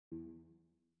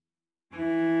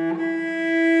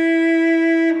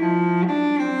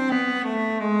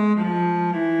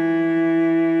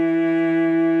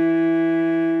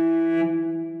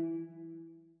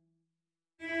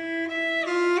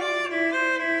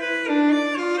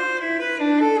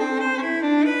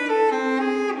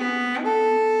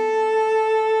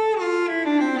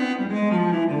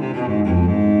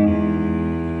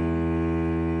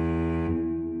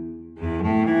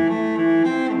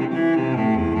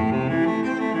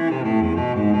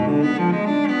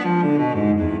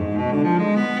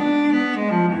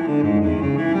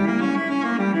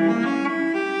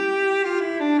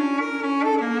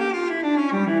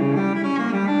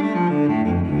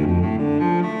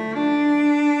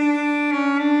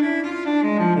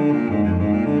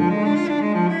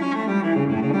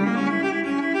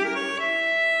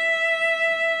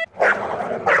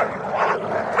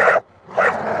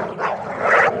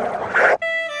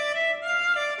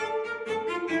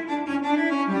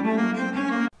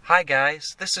Hi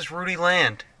guys, this is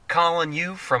RuudiLand, calling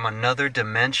you from another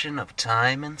dimension of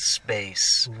time and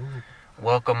space. Ooh.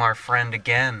 Welcome our friend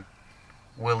again,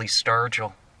 Willie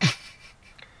Sturgill.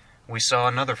 We saw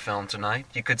another film tonight.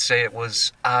 You could say it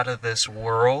was out of this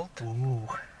world. Ooh.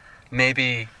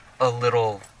 Maybe a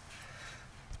little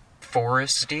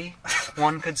foresty,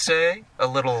 one could say. A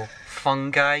little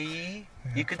fungi-y,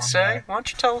 you could say. Why don't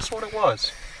you tell us what it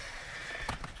was?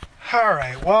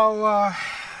 Alright, well,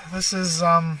 this is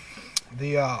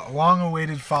the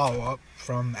long-awaited follow-up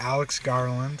from Alex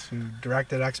Garland, who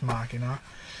directed Ex Machina.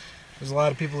 There's a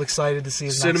lot of people excited to see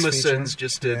his next feature. CinemaSins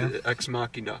just did Ex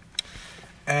Machina.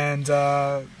 And,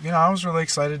 I was really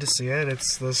excited to see it.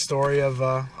 It's the story of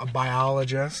a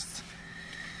biologist,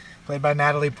 played by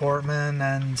Natalie Portman,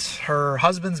 and her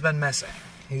husband's been missing.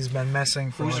 He's been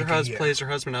missing for Plays her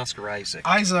husband, Oscar Isaac.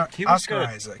 He was good.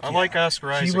 Isaac. I like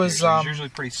Oscar Isaac. He's usually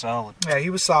pretty solid. Yeah, he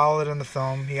was solid in the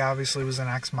film. He obviously was in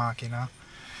Ex Machina.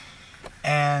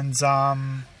 And,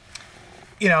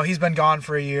 he's been gone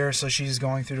for a year, so she's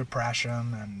going through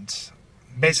depression, and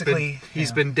basically...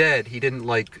 He's been dead. He didn't,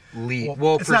 leave.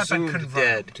 Well, presumed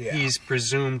dead. Yeah. He's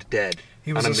presumed dead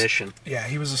on a mission. Yeah,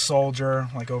 he was a soldier,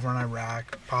 over in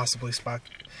Iraq, possibly Spec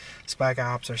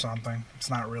Ops or something. It's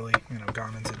not really,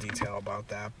 gone into detail about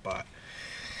that, but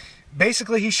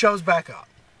basically he shows back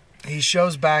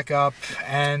up.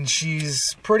 And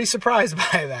she's pretty surprised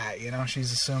by that,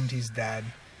 She's assumed he's dead.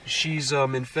 She's,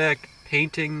 in fact,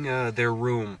 painting their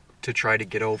room to try to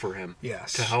get over him.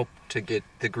 Yes. To help to get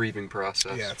the grieving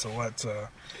process. Yeah,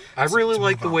 I really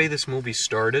like the way this movie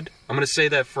started. I'm going to say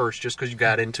that first, just because you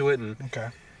got into it. And okay.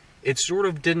 It sort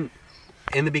of didn't...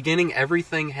 In the beginning,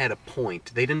 everything had a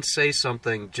point. They didn't say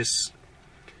something just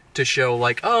to show,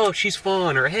 oh, she's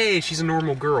fun, or hey, she's a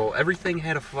normal girl. Everything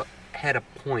had a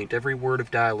point, every word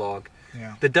of dialogue.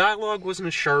 Yeah. The dialogue wasn't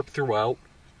as sharp throughout,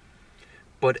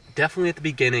 but definitely at the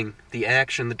beginning, the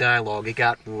action, the dialogue, it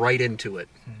got right into it.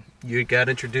 You got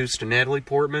introduced to Natalie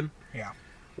Portman. Yeah.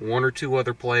 One or two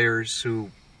other players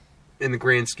who, in the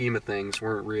grand scheme of things,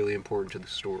 weren't really important to the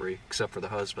story, except for the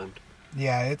husband.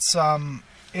 Yeah,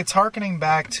 it's harkening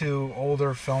back to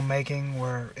older filmmaking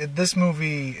where this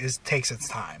movie takes its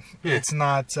time. Yeah. It's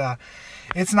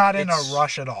not in a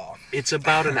rush at all. It's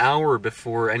about an hour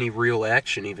before any real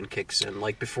action even kicks in,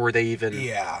 before they even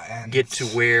get to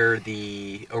where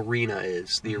the arena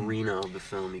is, the arena of the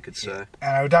film, you could say. Yeah.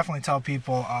 And I would definitely tell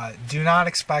people, do not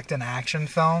expect an action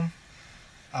film.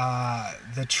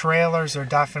 The trailers are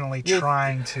definitely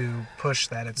trying to push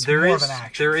that. It's more of an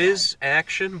action film. There is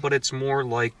action, but it's more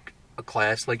like a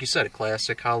class, like you said, a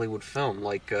classic Hollywood film,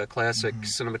 classic classic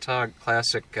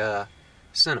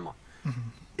cinema.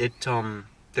 Mm-hmm.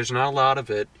 There's not a lot of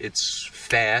it. It's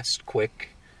fast, quick,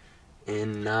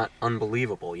 and not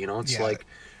unbelievable. It's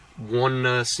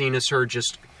one scene is her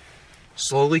just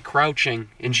slowly crouching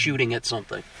and shooting at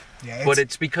something. Yeah, but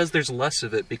it's because there's less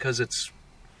of it, because it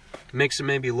makes it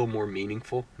maybe a little more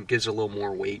meaningful. It gives it a little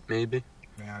more weight, maybe.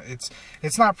 Yeah,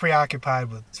 it's not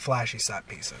preoccupied with flashy set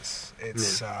pieces.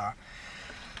 It's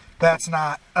that's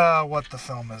not what the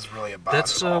film is really about.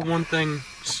 That's one thing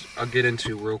I'll get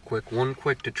into real quick. One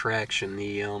quick detraction.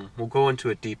 We'll go into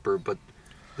it deeper, but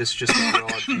this is just a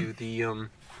broad view.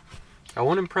 I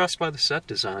wasn't impressed by the set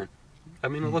design. I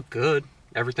mean, it looked good.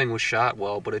 Everything was shot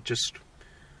well, but it just,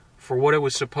 for what it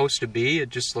was supposed to be, it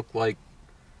just looked like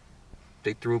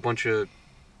they threw a bunch of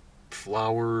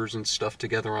flowers and stuff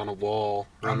together on a wall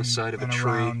around the side of a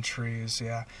tree. Around trees,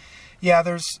 yeah. Yeah,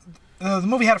 the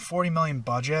movie had a $40 million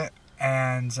budget,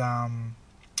 and some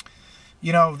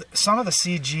of the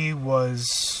CG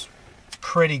was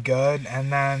pretty good,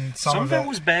 and then some of it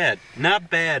was bad. Not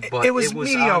bad, but it was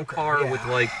mediocre, on par with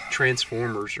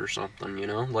Transformers or something,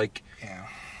 Yeah.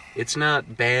 It's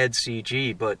not bad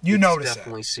CG, but it's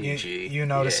definitely CG. You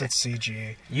notice it's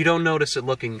CG. You don't notice it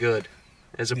looking good,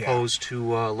 as opposed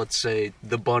to, let's say,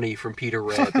 the bunny from Peter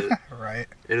Rabbit. Right.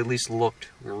 It at least looked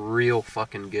real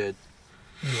fucking good.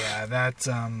 Yeah, that,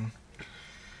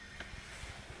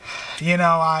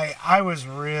 I was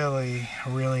really,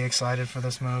 really excited for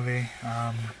this movie.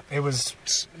 It was...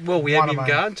 Well, we haven't even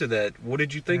gotten to that. What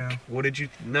did you think? Yeah. What did you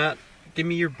not... Give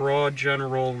me your broad,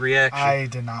 general reaction. I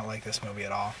did not like this movie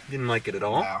at all. Didn't like it at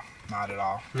all? No, not at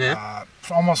all. Yeah?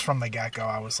 Almost from the get-go,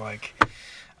 I was like,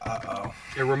 uh-oh.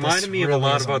 It reminded me of a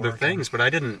lot of other things, but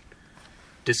I didn't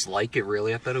dislike it,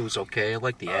 really. I thought it was okay. I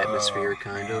liked the atmosphere,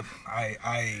 kind of.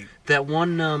 That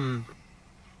one,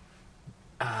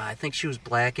 I think she was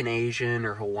black and Asian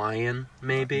or Hawaiian,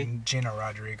 maybe. Gina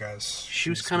Rodriguez. She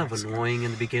was kind of annoying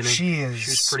in the beginning. She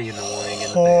was pretty annoying in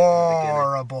the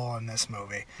horrible in this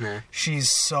movie. Nah. She's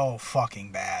so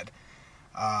fucking bad.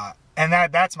 And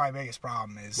that's my biggest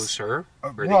problem is... Was her?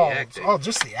 Or the well, acting? oh,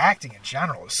 just the acting in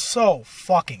general is so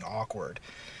fucking awkward.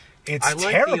 It's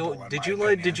terrible. Did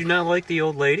you not like the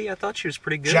old lady? I thought she was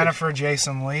pretty good. Jennifer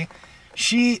Jason Leigh.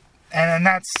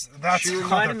 That's She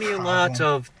reminded me a lot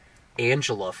of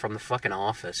Angela from the fucking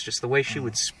Office, just the way she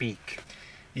would speak.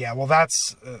 Yeah, well,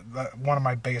 that's one of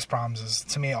my biggest problems is,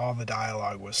 to me, all the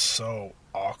dialogue was so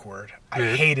awkward. I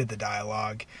hated the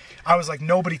dialogue. I was like,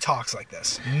 nobody talks like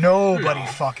this. Nobody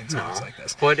fucking talks like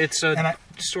this. But it's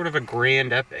sort of a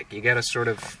grand epic. You gotta sort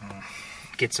of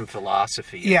get some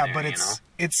philosophy in there, but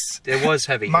it was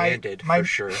heavy-handed, for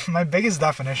sure. My biggest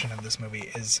definition of this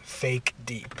movie is fake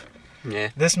deep. Yeah.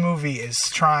 This movie is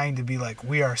trying to be like,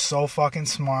 we are so fucking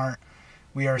smart.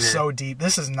 We are so deep.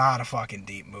 This is not a fucking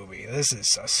deep movie. This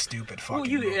is a stupid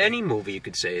fucking movie. Any movie you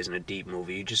could say isn't a deep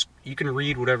movie. You can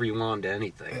read whatever you want into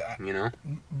anything, you know?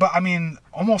 But, I mean,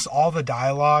 almost all the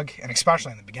dialogue, and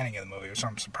especially in the beginning of the movie, which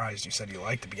I'm surprised you said you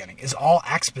liked the beginning, is all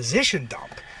exposition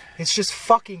dump. It's just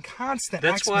fucking constant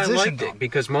exposition dump. That's why I liked it,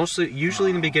 because usually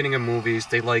in the beginning of movies,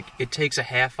 it takes a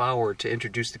half hour to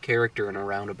introduce the character in a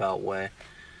roundabout way.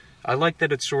 I like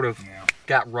that it sort of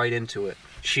got right into it.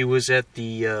 She was at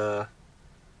the...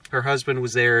 her husband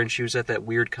was there, and she was at that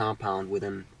weird compound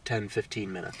within 10,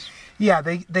 15 minutes. Yeah,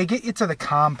 they get you to the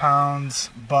compounds,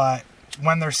 but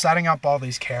when they're setting up all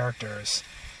these characters,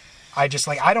 I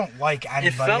don't like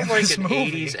anybody in this movie. It felt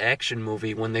like an 80s action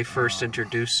movie when they first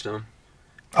introduced them.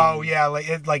 Oh, yeah,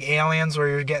 like Aliens, where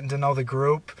you're getting to know the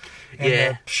group and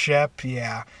the ship,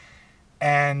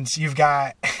 And you've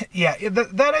got... Yeah,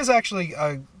 that is actually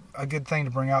a good thing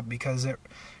to bring up, because you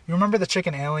remember the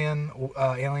chicken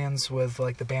aliens with,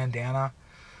 like, the bandana?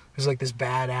 Who's, like, this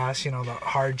badass, the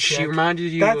hard chick? She reminded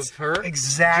you of her?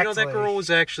 Exactly. You know, that girl was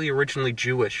actually originally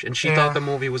Jewish, and she thought the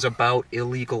movie was about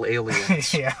illegal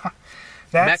aliens.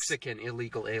 Mexican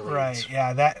illegal aliens. Right,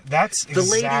 yeah, that's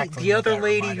exactly the other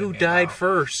lady who died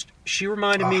first. She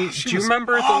reminded me... Do you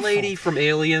remember the lady from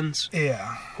Aliens?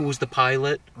 Yeah. Who was the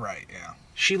pilot? Right, yeah.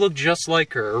 She looked just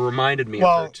like her, or reminded me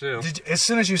of her, too. As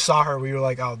soon as you saw her, we were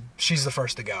like, oh, she's the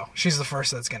first to go. She's the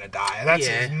first that's going to die. That's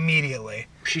immediately.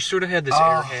 She sort of had this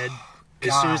airhead.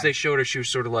 As soon as they showed her, she was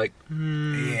sort of like,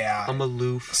 I'm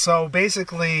aloof. So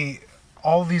basically,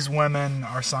 all these women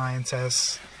are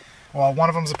scientists. Well, one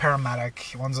of them's a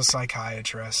paramedic. One's a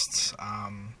psychiatrist.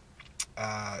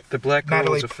 The black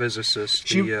girl is a physicist.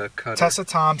 Cutter. Tessa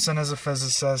Thompson is a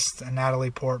physicist, and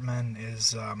Natalie Portman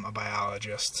is a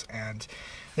biologist. And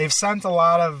they've sent a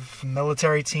lot of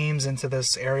military teams into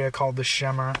this area called the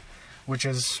Shimmer, which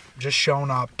has just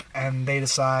shown up. And they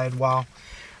decide, well,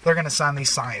 they're going to send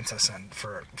these scientists in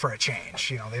for a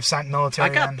change. They've sent military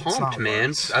in. I got pumped,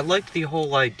 man. I liked the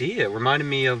whole idea. It reminded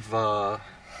me of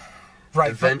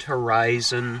Event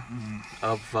Horizon,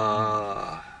 of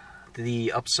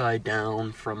the Upside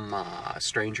Down from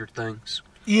Stranger Things.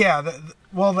 Yeah,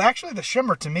 actually, the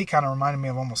Shimmer to me kind of reminded me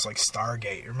of almost like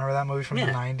Stargate. Remember that movie from the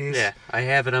 90s? Yeah, I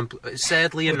have it on...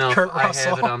 Sadly enough, I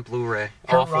have it on Blu-ray.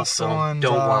 Awful film.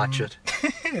 Don't watch it.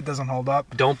 It doesn't hold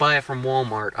up. Don't buy it from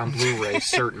Walmart on Blu-ray,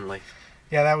 certainly.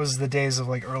 Yeah, that was the days of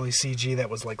like early CG that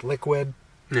was like liquid.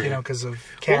 Because of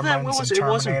Cameron's and Terminator. It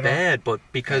wasn't bad, but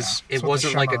because it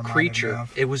wasn't like a creature.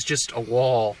 It was just a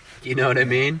wall. You know what I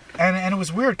mean? And it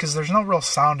was weird because there's no real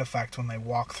sound effect when they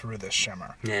walk through this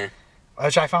Shimmer. Yeah.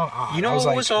 Which I found odd. You know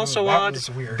what was also odd?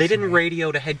 They didn't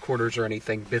radio to headquarters or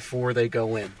anything before they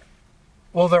go in.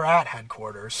 Well, they're at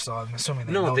headquarters, so I'm assuming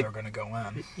they know they're going to go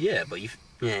in. Yeah, but you're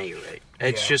right.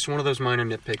 It's just one of those minor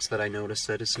nitpicks that I noticed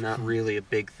that it's not really a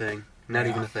big thing. Not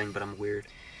even a thing, but I'm weird.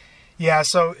 Yeah,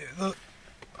 so...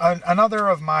 Another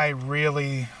of my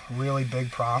really, really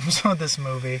big problems with this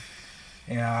movie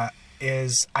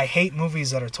is I hate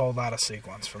movies that are told out of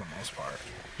sequence for the most part.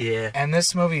 Yeah. And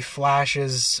this movie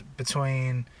flashes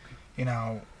between,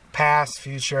 past,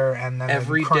 future, and then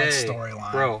the current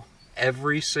storyline. Bro,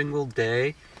 every single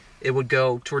day, it would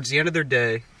go, towards the end of their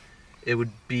day, it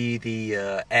would be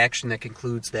the action that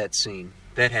concludes that scene.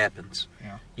 That happens.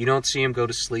 Yeah. You don't see him go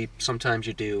to sleep. Sometimes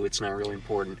you do. It's not really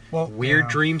important. Well, Weird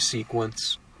dream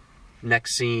sequence.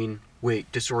 Next scene,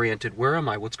 wait, disoriented. Where am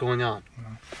I? What's going on?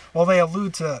 Well, they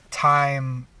allude to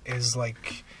time is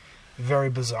like very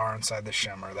bizarre inside the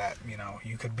Shimmer. That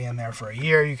you could be in there for a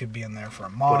year, you could be in there for a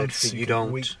month. But you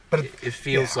don't. But it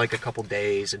feels like a couple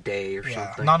days, a day, or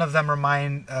something. None of them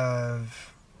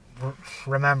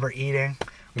remember eating,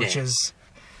 which is,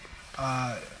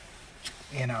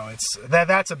 it's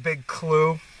that's a big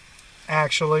clue,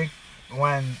 actually,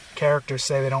 when characters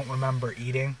say they don't remember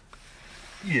eating.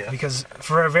 Yeah. Because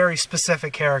for very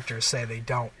specific characters say they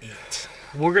don't eat.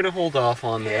 We're going to hold off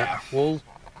on that. We'll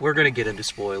we're gonna get into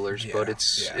spoilers, but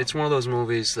it's one of those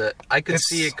movies that I could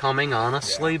see it coming,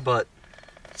 honestly, but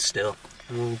still,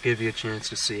 we'll give you a chance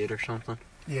to see it or something.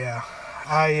 Yeah,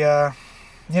 I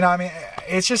mean,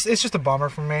 it's just a bummer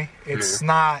for me. It's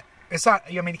not.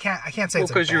 I mean, I can't say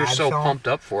it's a bad film. Because you were so pumped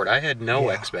up for it. I had no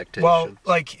expectations. Well,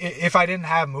 like, if I didn't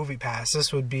have Movie Pass,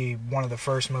 this would be one of the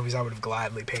first movies I would have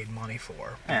gladly paid money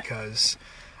for. Because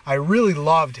I really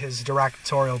loved his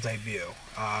directorial debut,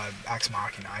 Ex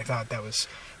Machina. I thought that was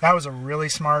a really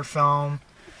smart film.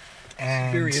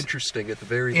 And very interesting at the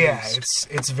very least.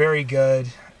 Yeah, it's very good.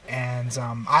 And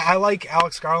I like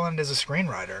Alex Garland as a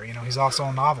screenwriter. You know, he's also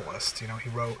a novelist. You know, he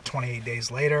wrote 28 Days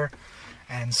Later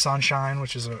and Sunshine,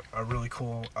 which is a really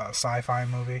cool sci-fi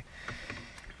movie.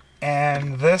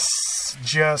 And this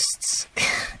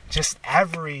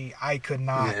I could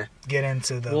not get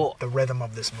into the rhythm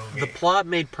of this movie. The plot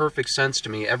made perfect sense to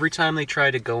me. Every time they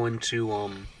try to go into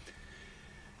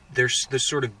there's this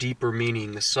sort of deeper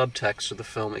meaning, the subtext of the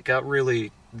film, it got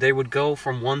really... They would go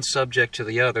from one subject to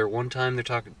the other. One time they're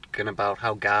talking about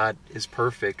how God is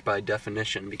perfect by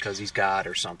definition because he's God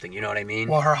or something. You know what I mean?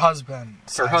 Well, her husband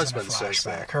says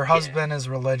that. Her husband is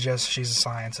religious. She's a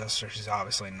scientist, so she's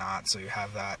obviously not. So you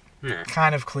have that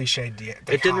kind of cliche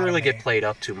dichotomy. It didn't really get played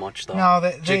up too much, though. No,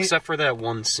 except for that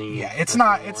one scene. Yeah, it's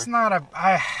not a...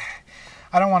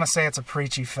 I don't want to say it's a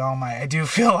preachy film. I do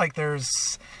feel like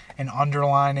there's an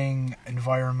underlining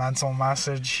environmental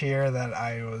message here that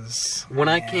I was... When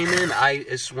I came in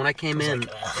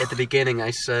at the beginning,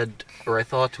 I said, or I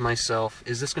thought to myself,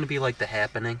 is this going to be like The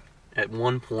Happening? At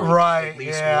one point. Right, at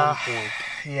least one point.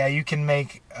 Yeah, you can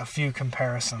make a few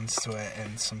comparisons to it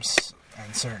in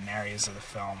certain areas of the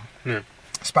film. Yeah.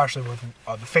 Especially with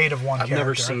the fate of one character. I've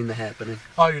never seen The Happening.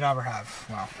 Oh, you never have?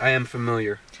 Well. I am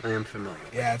familiar.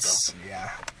 Yeah,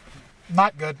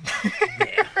 not good.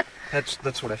 Yeah.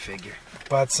 That's what I figure.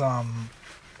 But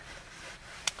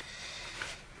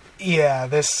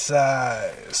this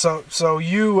so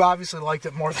you obviously liked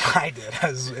it more than I did,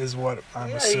 is what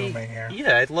I'm assuming here.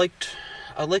 Yeah, I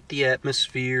liked the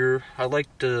atmosphere. I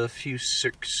liked a few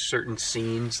certain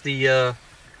scenes. The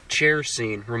chair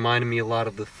scene reminded me a lot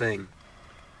of The Thing.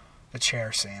 The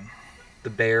chair scene. The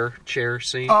bear chair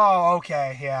scene. Oh,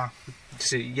 okay, yeah.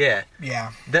 See, yeah.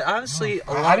 Yeah. Honestly,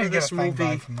 a lot of this movie. I didn't get a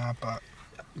thing from that, but.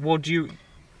 Well, do you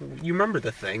remember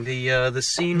The Thing? The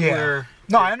scene where...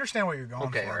 No, I understand what you're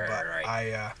going for,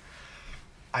 right.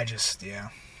 I just,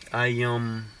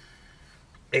 I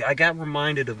got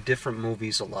reminded of different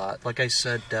movies a lot. Like I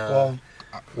said, what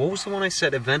was the one I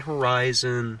said? Event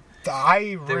Horizon.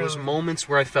 There was moments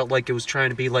where I felt like it was trying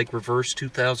to be like Reverse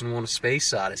 2001: A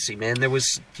Space Odyssey, man. There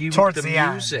was... Towards the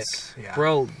music. Yeah.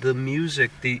 Bro, the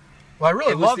music, Well, I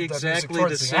really loved the music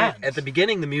towards the end. At the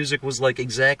beginning, the music was like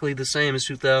exactly the same as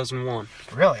 2001.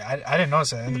 Really? I didn't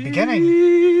notice that. In the beginning...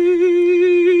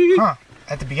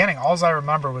 At the beginning, all I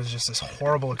remember was just this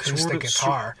horrible acoustic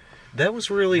guitar. That was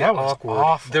really awkward.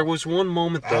 Awful. There was one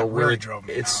moment, though, where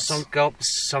it sunk.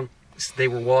 They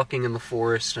were walking in the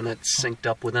forest, and it synced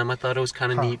up with them. I thought it was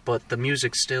kind of neat, but the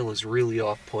music still is really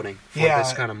off-putting for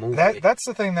this kind of movie. That's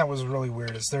the thing that was really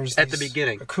weird, is there's at the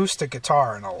beginning acoustic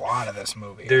guitar in a lot of this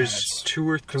movie. There's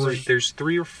there's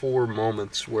 3 or 4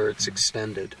 moments where it's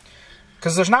extended.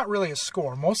 Because there's not really a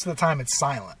score. Most of the time, it's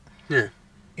silent. Yeah.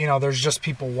 You know, there's just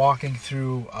people walking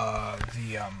through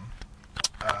the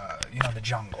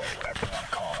jungle, or whatever you want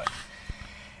to call it.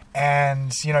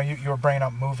 And, you were bringing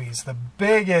up movies. The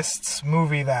biggest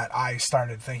movie that I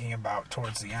started thinking about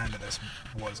towards the end of this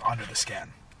was Under the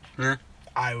Skin. Yeah.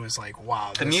 I was like,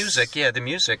 wow. The music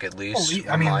at least.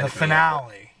 Well, I mean, the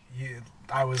finale.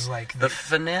 I was like... The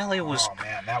finale was... Oh,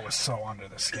 man, that was so under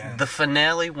the skin. The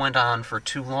finale went on for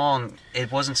too long.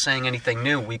 It wasn't saying anything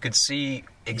new. We could see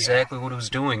exactly what it was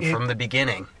doing from the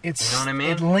beginning. You know what I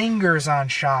mean? It lingers on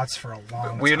shots for a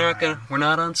long time. We're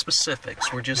not on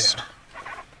specifics. We're just... Yeah.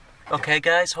 Okay,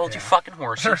 guys, hold your fucking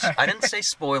horses. I didn't say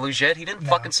spoilers yet. He didn't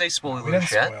fucking say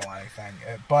spoilers yet. We didn't spoil anything.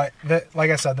 But,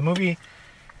 like I said, the movie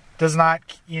does not,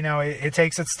 it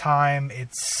takes its time.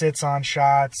 It sits on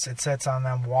shots. It sits on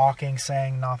them walking,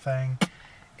 saying nothing.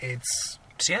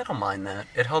 See, I don't mind that.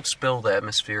 It helps build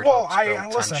atmosphere. Well,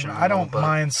 I don't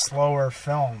mind slower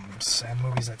films and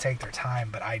movies that take their time,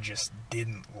 but I just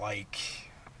didn't like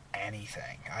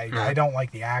anything. I don't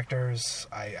like the actors.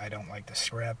 I don't like the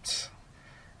script.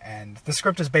 And the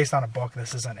script is based on a book.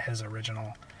 This isn't his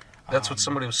original. That's what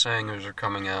somebody was saying as they're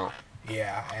coming out.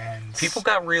 Yeah, and... People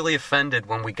got really offended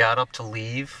when we got up to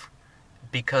leave,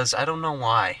 because I don't know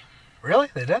why. Really?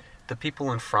 They did? The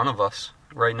people in front of us,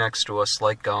 right next to us,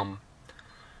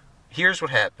 here's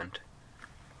what happened.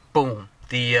 Boom.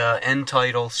 The end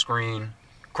title screen,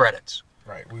 credits.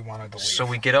 Right, we wanted to leave. So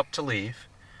we get up to leave.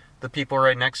 The people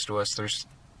right next to us, there's,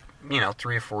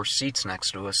 3 or 4 seats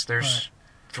next to us. There's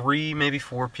 3, maybe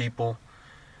 4 people.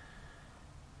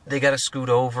 They gotta scoot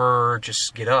over or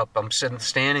just get up. I'm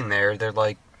standing there. They're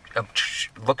like,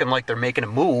 looking like they're making a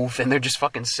move, and they're just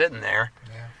fucking sitting there.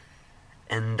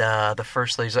 Yeah. And the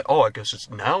first lady's like, "Oh, I guess it's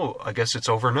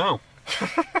over now."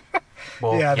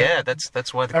 Well, yeah,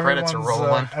 that's why the credits are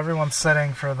rolling. Everyone's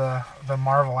sitting for the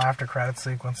Marvel after credit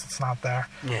sequence. It's not there.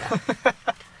 Yeah.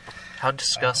 How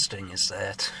disgusting is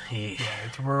that?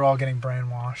 We're all getting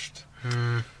brainwashed.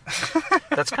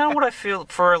 That's kind of what I feel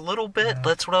for a little bit. Yeah.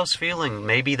 That's what I was feeling.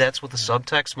 Maybe that's what the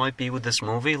subtext might be with this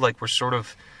movie. Like, we're sort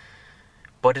of...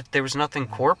 But there was nothing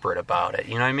corporate about it.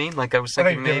 You know what I mean? Like, I was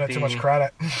thinking maybe... I think too much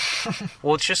credit.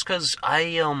 Well, it's just because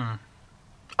I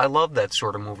love that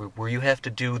sort of movie where you have to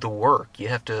do the work. You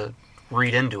have to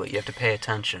read into it. You have to pay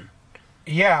attention.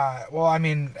 Yeah, well, I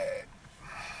mean...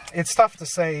 It's tough to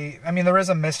say. I mean, there is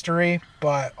a mystery,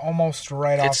 but almost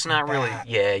right off it's not really...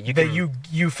 Yeah,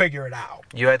 you figure it out.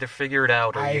 You either figure it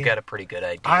out or you got a pretty good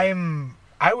idea.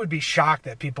 I would be shocked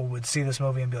that people would see this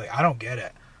movie and be like, I don't get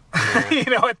it.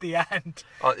 Yeah. At the end.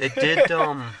 It did,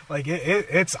 like,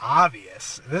 it's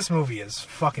obvious. This movie is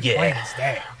fucking plain as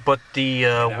day. But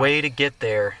the way to get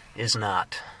there is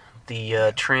not.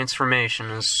 The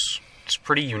transformation is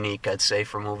pretty unique, I'd say,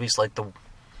 for movies. Like,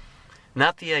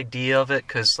 not the idea of it,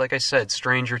 because, like I said,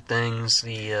 Stranger Things,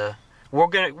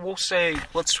 we'll say,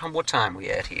 what time are we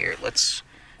at here?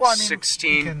 Well, I mean,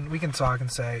 16. We can talk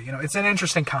and say, it's an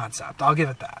interesting concept. I'll give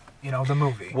it that. The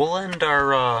movie. We'll end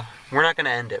our, we're not going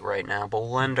to end it right now, but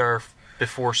we'll end our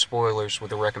before spoilers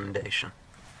with a recommendation.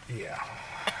 Yeah.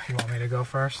 You want me to go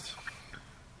first?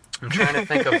 I'm trying to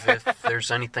think of if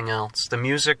there's anything else. The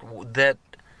music, that,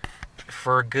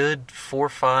 for a good 4 or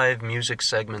 5 music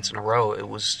segments in a row, it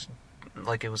was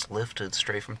lifted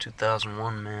straight from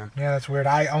 2001, man. Yeah, that's weird.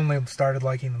 I only started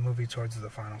liking the movie towards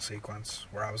the final sequence,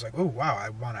 where I was like, "Ooh, wow! I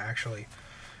want to actually,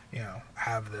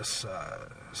 have this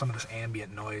some of this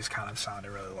ambient noise kind of sound I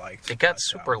really liked." It got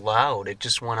super loud. It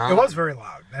just went on. It was very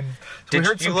loud, and we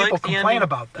heard some people complain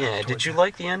about that. Yeah, did you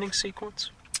like the ending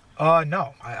sequence?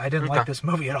 No, I didn't like this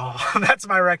movie at all. That's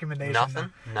my recommendation.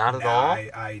 Nothing? Not at all?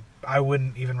 I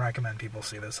wouldn't even recommend people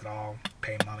see this at all.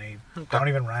 Pay money. Don't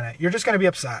even rent it. You're just going to be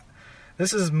upset.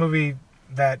 This is a movie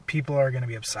that people are going to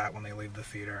be upset when they leave the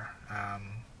theater.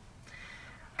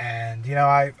 And,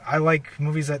 I like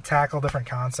movies that tackle different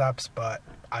concepts, but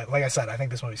like I said, I think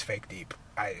this movie's fake deep.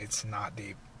 It's not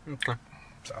deep. Okay.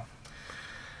 So.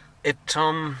 It,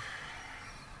 the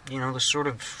sort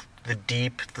of, the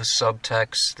deep, the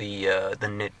subtext,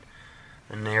 the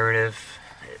narrative,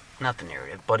 not the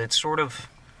narrative, but it's sort of,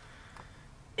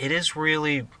 it is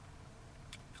really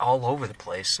all over the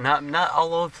place. Not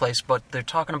all over the place, but they're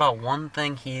talking about one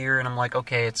thing here, and I'm like,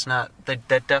 okay, it's not, that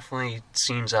definitely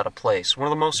seems out of place. One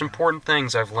of the most important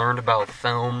things I've learned about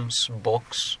films,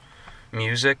 books,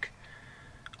 music,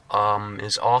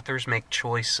 is authors make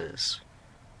choices.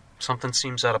 Something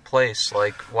seems out of place,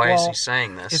 like, why is he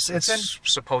saying this? It's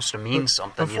supposed to mean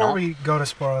something, Before we go to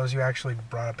spoilers, you actually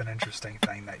brought up an interesting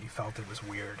thing that you felt it was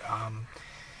weird.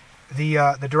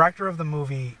 The director of the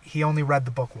movie, he only read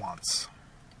the book once,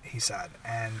 he said,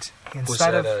 and instead was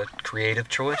that a creative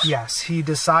choice? Yes, he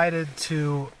decided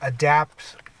to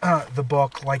adapt the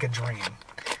book like a dream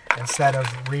instead of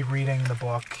rereading the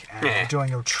book and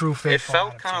doing a true faithful It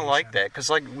felt kind of like that, because,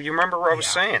 like, you remember I was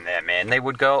saying that, man. They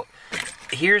would go,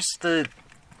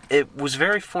 it was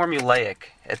very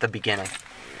formulaic at the beginning.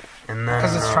 And then,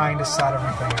 because it's trying to set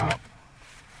everything up.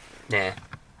 Yeah.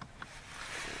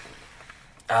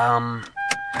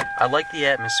 I like the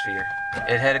atmosphere.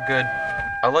 It had a good...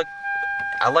 I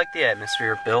like the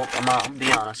atmosphere built. I'll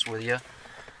be honest with you.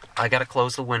 I gotta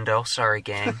close the window. Sorry,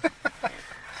 gang.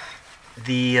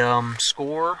 The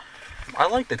score... I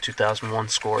like the 2001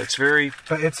 score. It's very...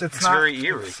 But it's not, very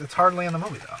eerie. It's hardly in the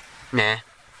movie, though. Nah.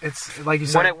 It's, like you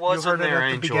said, when it was you heard in there,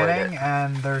 it at the beginning,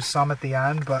 and there's some at the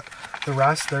end, but the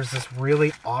rest, there's this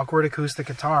really awkward acoustic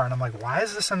guitar, and I'm like, why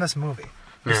is this in this movie?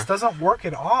 This doesn't work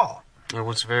at all. It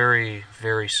was very,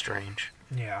 very strange.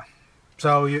 Yeah.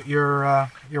 So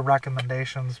your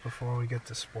recommendations before we get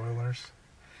to spoilers?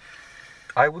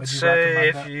 I would say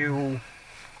if you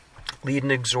lead an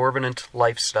exorbitant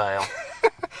lifestyle,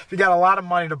 if you got a lot of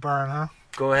money to burn, huh?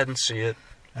 Go ahead and see it.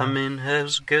 Yeah. I mean, it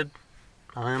was good.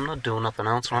 I'm not doing nothing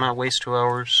else. Why not waste 2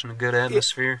 hours in a good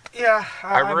atmosphere? Yeah.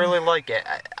 I really like it.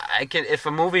 I can, if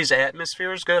a movie's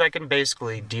atmosphere is good, I can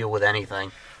basically deal with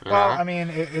anything. Well, I mean,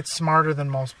 it's smarter than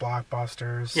most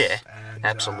blockbusters. Yeah, and,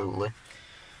 absolutely.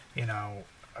 I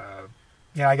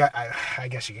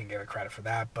guess you can give it credit for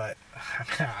that, but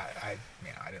I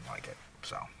didn't like it.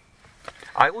 So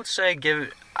I would say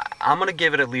I'm going to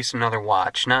give it at least another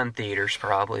watch. Not in theaters,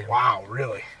 probably. wow,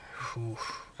 really?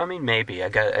 Oof. I mean, maybe.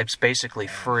 It's basically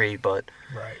free, but...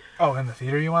 Right. Oh, in the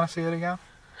theater you want to see it again?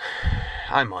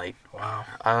 I might. Wow.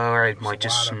 Or I There's might a lot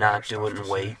just of not better do it stuff and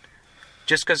to wait. see.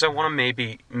 Just because I want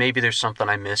to maybe there's something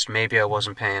I missed. Maybe I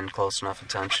wasn't paying close enough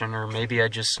attention. Or maybe I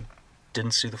just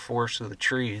didn't see the forest through the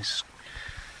trees.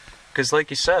 Because like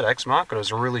you said, Ex Machina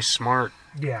is a really smart,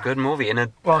 good movie.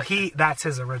 And that's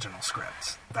his original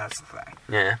script. That's the thing.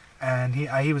 Yeah. And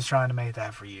he was trying to make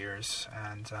that for years.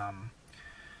 And,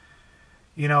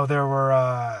 there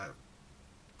were...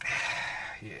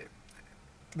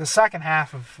 the second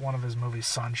half of one of his movies,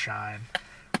 Sunshine,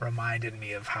 reminded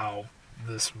me of how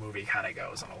this movie kind of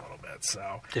goes in a little bit.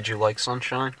 So, did you like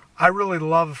Sunshine? I really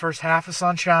love the first half of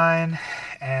Sunshine,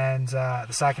 and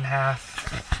the second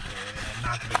half,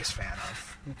 not the biggest fan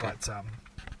of. Okay. But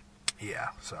yeah.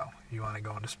 So, you want to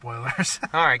go into spoilers?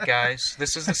 All right, guys.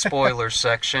 This is the spoilers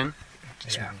section.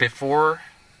 Yeah. Before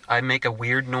I make a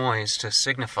weird noise to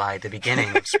signify the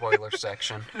beginning of spoiler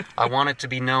section, I want it to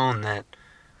be known that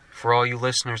for all you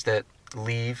listeners that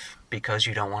leave because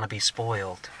you don't want to be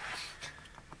spoiled,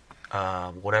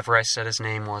 whatever I said his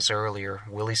name was earlier,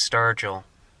 Willie Stargell,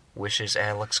 wishes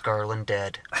Alex Garland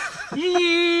dead.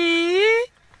 Oh,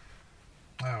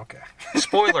 okay.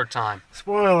 Spoiler time.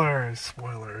 Spoilers.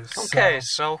 Okay,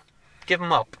 so give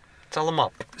them up. Tell them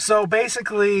up. So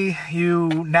basically,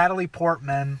 Natalie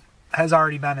Portman has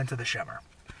already been into the Shimmer.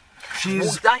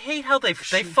 I hate how they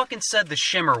fucking said the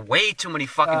Shimmer way too many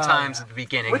fucking times at the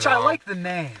beginning. Which I like the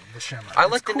name, the Shimmer. I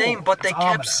like the name, but they kept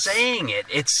ominous. saying it.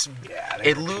 It's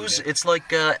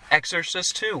like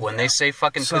Exorcist 2 when they say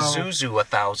fucking Pazuzu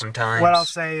 1,000 times. What I'll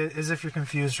say is, if you're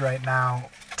confused right now,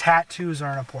 tattoos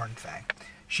are an important thing.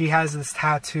 She has this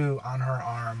tattoo on her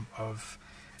arm of...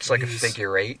 It's like a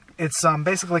figure 8. It's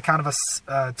basically kind of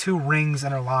a two rings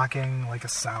interlocking, like a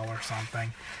cell or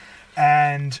something.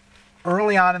 And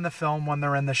early on in the film, when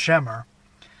they're in the Shimmer,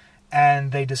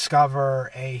 and they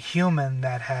discover a human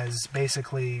that has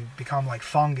basically become like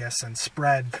fungus and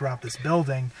spread throughout this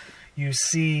building, you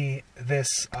see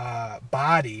this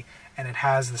body, and it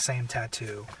has the same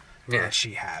tattoo that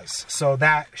she has. So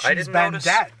that she's been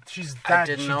dead. She's dead. I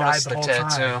didn't notice the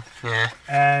tattoo. Time. Yeah.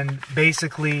 And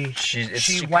basically,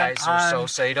 she went on.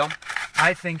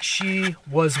 I think she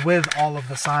was with all of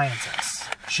the scientists.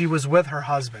 She was with her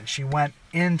husband. She went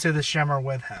into the Shimmer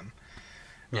with him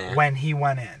when he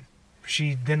went in.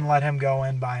 She didn't let him go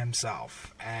in by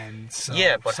himself, and so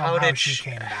but how did she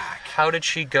came back? How did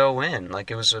she go in? Like,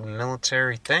 it was a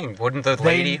military thing. Wouldn't the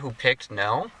lady who picked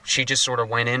know? She just sort of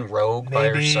went in rogue by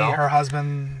herself. Maybe her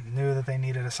husband knew that they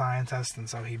needed a scientist, and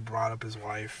so he brought up his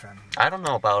wife. And I don't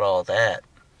know about all that.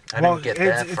 I didn't get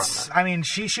that from it. I mean,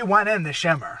 she went in the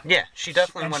Shimmer. Yeah, she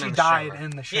definitely went in the Shimmer. And she died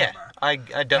in the Shimmer. Yeah, I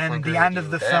definitely agree with you. And the end of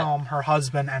the film, her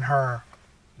husband and her,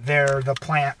 they're the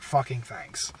plant fucking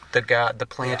things. The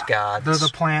plant gods. They're the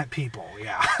plant people,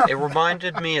 yeah. It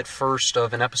reminded me at first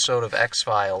of an episode of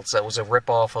X-Files that was a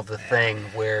ripoff of The Thing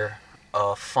where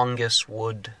a fungus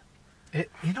would... You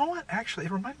know what? Actually,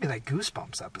 it reminded me of that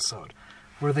Goosebumps episode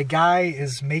where the guy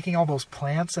is making all those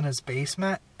plants in his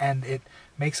basement and it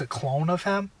makes a clone of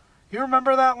him. You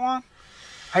remember that one?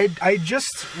 I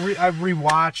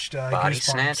rewatched Body Goosebumps.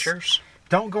 Snatchers?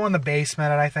 Don't Go in the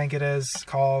Basement, I think it is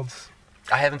called...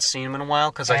 I haven't seen him in a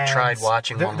while because I tried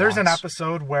watching one There's once. an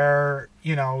episode where,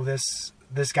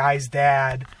 this guy's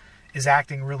dad is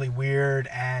acting really weird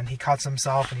and he cuts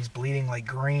himself and he's bleeding like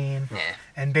green. Yeah.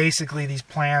 And basically these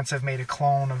plants have made a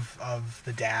clone of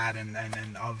the dad and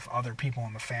of other people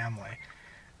in the family.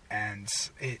 And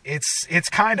it's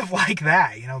kind of like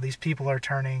that. These people are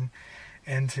turning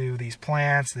into these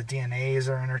plants. The DNAs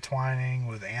are intertwining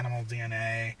with animal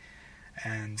DNA.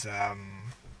 And,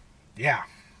 yeah.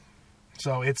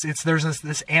 So there's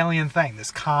this alien thing, this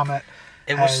comet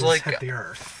has hit the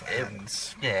Earth.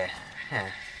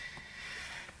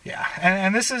 Yeah,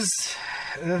 and this is...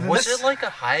 Was it like a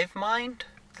hive mind?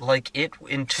 Like it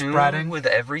in tune with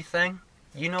everything?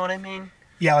 You know what I mean?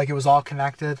 Yeah, like it was all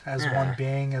connected as one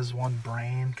being, as one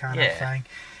brain kind of thing.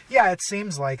 Yeah, it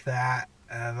seems like that.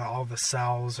 All the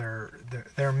cells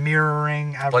they're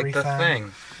mirroring everything. Like the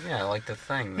Thing. Yeah, like the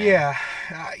Thing, man.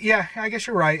 Yeah, I guess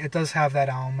you're right. It does have that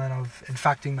element of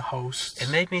infecting the host. It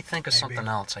made me think of something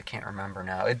else. I can't remember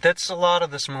now. That's a lot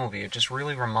of this movie. It just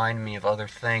really reminded me of other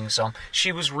things.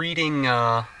 She was reading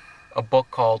a book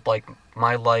called, like,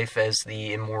 My Life as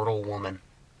the Immortal Woman.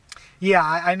 Yeah,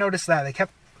 I noticed that.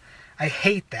 I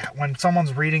hate that when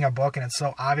someone's reading a book and it's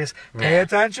so obvious. Pay Yeah.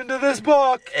 attention to this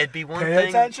book. It'd be one Pay thing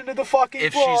attention to the fucking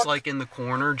if book. she's like in the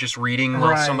corner just reading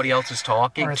while Right. somebody else is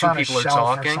talking. Or it's Two on a people are shelf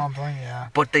talking. or something, yeah.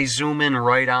 But they zoom in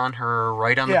right on her,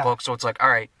 right on the Yeah. book. So it's like, all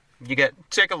right,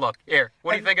 take a look. Here,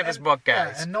 what do you think of this book,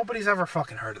 guys? Yeah, and nobody's ever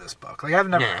fucking heard of this book. Like, I've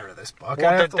never Yeah. heard of this book.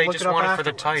 Well, I have to they look just it up want it for the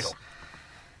afterwards. title.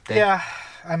 Yeah,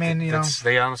 I mean, you know,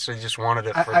 They honestly just wanted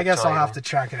it for the I guess title. I'll have to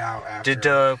check it out after.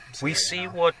 Did we see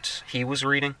what he was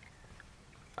reading?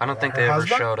 I don't think her they ever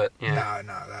husband? showed it. Yeah.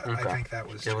 No, Okay. I think that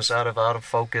was. It was out of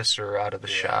focus or out of the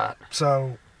shot.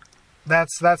 So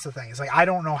that's the thing. It's like I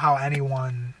don't know how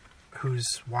anyone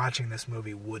who's watching this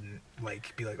movie wouldn't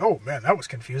like be like, oh man, that was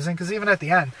confusing. Because even at the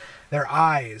end, their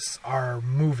eyes are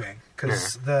moving.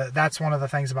 Because that's one of the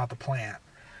things about the plant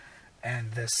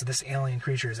and this alien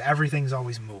creature is everything's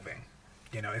always moving.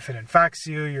 You know, if it infects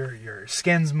you, your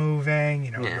skin's moving.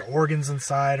 You know, your organs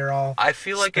inside are all. I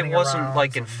feel like it spinning wasn't around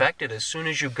like and- infected as soon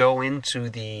as you go into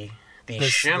the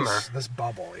shimmer. This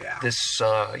bubble, yeah.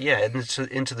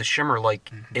 Into the shimmer, like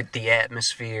the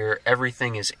atmosphere,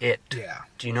 everything is it. Yeah.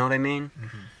 Do you know what I mean?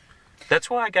 Mm-hmm. That's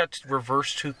why I got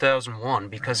Reverse 2001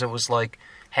 because it was like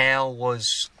Hal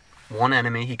was one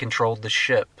enemy, he controlled the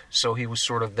ship, so he was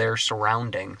sort of their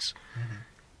surroundings. Mm-hmm.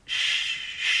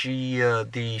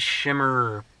 The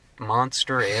shimmer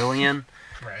monster alien,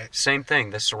 Right. same thing.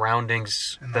 The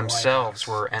surroundings And the themselves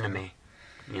lighthouse. were enemy.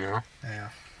 You know? Yeah,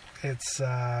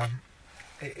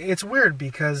 it's weird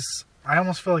because I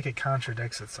almost feel like it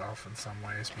contradicts itself in some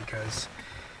ways because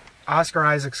Oscar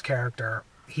Isaac's character,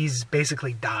 he's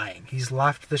basically dying. He's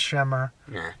left the shimmer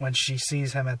when she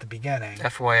sees him at the beginning.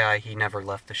 FYI, he never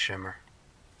left the shimmer.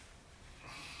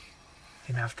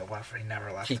 He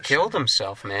never left. He the killed shimmer.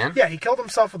 himself, man. Yeah, he killed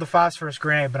himself with a phosphorus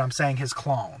grenade. But I'm saying his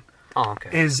clone Oh, okay.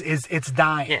 it's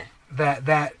dying. Yeah.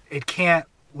 That it can't.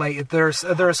 Like they're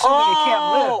assuming it can't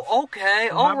live. Oh, okay,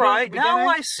 Remember all right. at the Now beginning?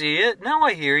 I see it. Now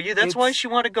I hear you. That's why she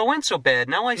wanted to go in so bad.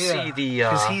 Now I see the.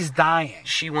 Because he's dying.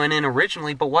 She went in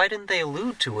originally, but why didn't they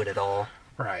allude to it at all?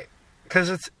 Right.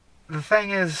 Because the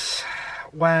thing is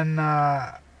when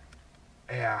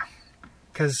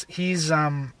because he's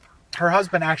her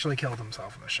husband actually killed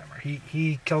himself in the shimmer.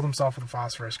 He killed himself with a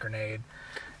phosphorus grenade.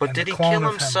 But and did the he clone kill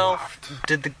of him himself?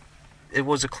 left. It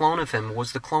was a clone of him.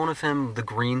 Was the clone of him the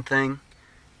green thing?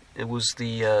 It was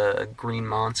the green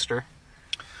monster.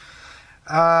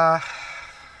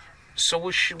 So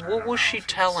was she? What was she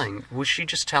telling? Was she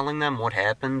just telling them what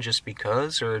happened just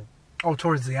because, or? Oh,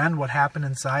 towards the end, what happened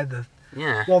inside the?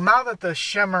 Yeah. Well, now that the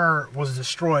shimmer was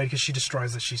destroyed, because she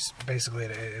destroys it, she's basically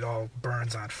it all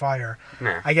burns on fire.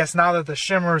 Yeah. I guess now that the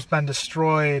shimmer's been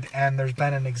destroyed and there's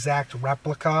been an exact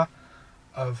replica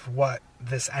of what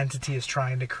this entity is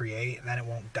trying to create, then it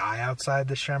won't die outside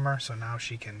the shimmer. So now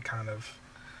she can kind of.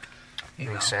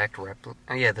 Exact replica.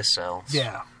 Oh, yeah, the cells.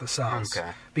 Yeah, the cells.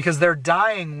 Okay. Because they're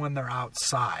dying when they're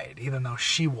outside, even though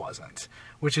she wasn't,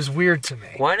 which is weird to me.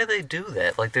 Why do they do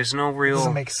that? Like, there's no It real.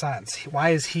 doesn't make sense. Why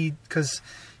is he? Because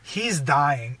he's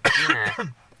dying, Yeah.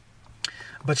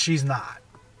 but she's not.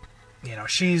 You know,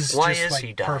 she's Why just is like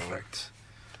he dying? perfect.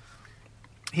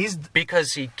 He's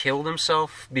Because he killed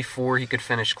himself before he could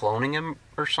finish cloning him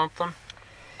or something?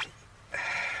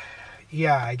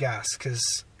 yeah, I guess,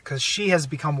 because she has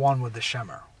become one with the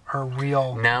shimmer. Her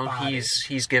real Now body.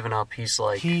 he's given up. He's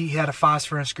like, He had a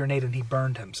phosphorus grenade and he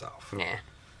burned himself. yeah.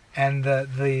 And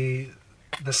the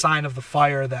sign of the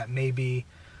fire that maybe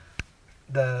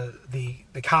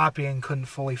the copying couldn't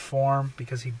fully form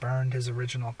because he burned his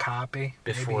original copy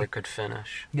Before Maybe- it could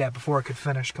finish. Yeah, before it could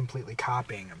finish completely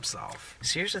copying himself.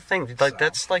 See, here's the thing. Like, So-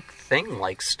 that's like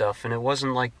thing-like stuff, and it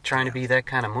wasn't like trying to be that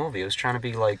kind of movie. It was trying to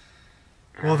be like,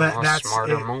 Well, a that's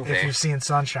smarter it, movie. if you've seen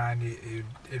Sunshine,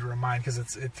 it'd remind because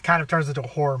it kind of turns into a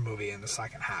horror movie in the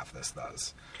second half. This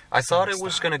does. I thought it some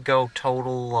was extent. going to go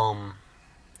total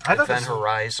I thought Event this.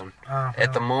 Horizon. Oh,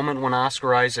 At the really? moment when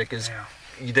Oscar Isaac is,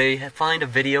 Yeah. they find a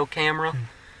video camera,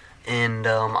 and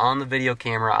on the video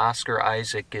camera, Oscar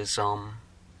Isaac is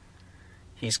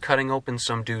he's cutting open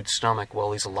some dude's stomach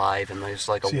while he's alive, and there's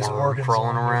like a See his worm organs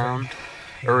crawling all moving. around,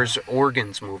 or his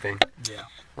organs moving. Yeah.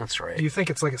 That's right. You think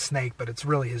it's like a snake, but it's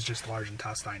really his just large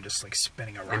intestine just like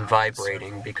spinning around And in a vibrating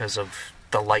circle. because of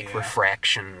the light Yeah.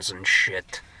 refractions and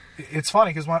shit. It's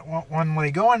funny because when they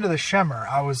go into the shimmer,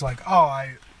 I was like, oh,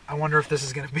 I wonder if this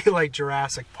is going to be like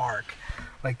Jurassic Park,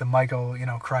 like the Michael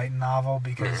Crichton novel,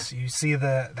 because you see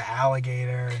the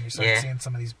alligator and you start Yeah. seeing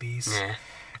some of these beasts. Yeah.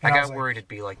 And I was got like, worried it'd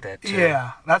be like that too.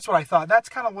 Yeah, that's what I thought. That's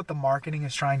kind of what the marketing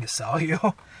is trying to sell you.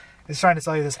 It's trying to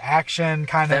sell you this action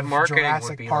kind That of marketing Jurassic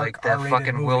would be Park like that R-rated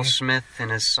fucking movie. Will Smith and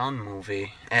his son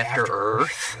movie, After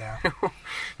Earth. Yeah.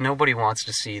 Nobody wants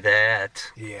to see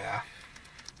that. Yeah.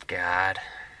 God.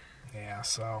 Yeah,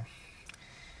 so...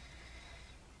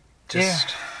 Just...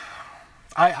 Yeah.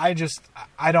 I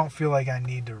don't feel like I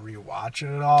need to rewatch it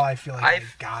at all. I feel like I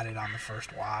got it on the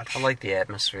first watch. I like the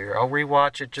atmosphere. I'll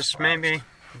rewatch it. Just maybe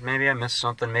I missed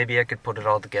something. Maybe I could put it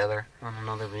all together on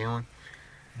another viewing.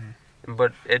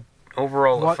 But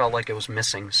overall, it felt like it was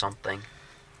missing something.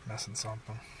 Missing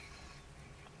something.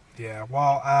 Yeah.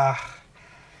 Well,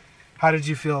 how did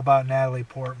you feel about Natalie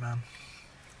Portman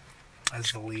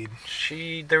as the lead?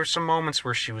 There were some moments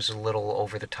where she was a little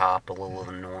over the top, a little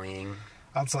annoying.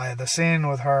 I'll tell you, the scene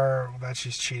with her that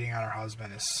she's cheating on her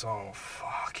husband is so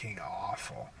fucking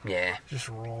awful. Yeah. Just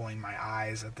rolling my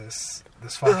eyes at this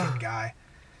fucking guy.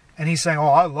 And he's saying, oh,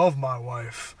 I love my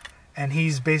wife. And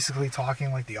he's basically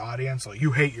talking like the audience, like,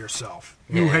 you hate yourself.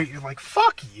 You hate, you're like,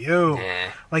 fuck you.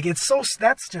 Yeah. Like,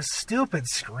 that's just stupid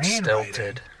screenwriting.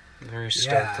 Stilted. Very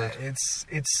stilted.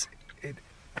 Yeah,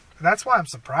 that's why I'm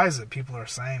surprised that people are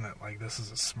saying that, like, this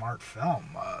is a smart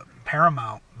film.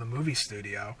 Paramount, the movie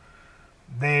studio,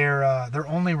 they're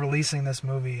only releasing this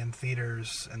movie in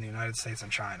theaters in the United States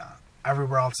and China.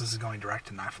 Everywhere else, this is going direct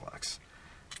to Netflix.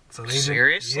 So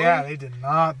Seriously? They did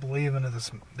not believe in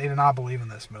this. They did not believe in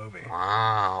this movie.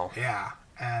 Wow. Yeah,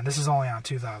 and this is only on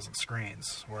 2,000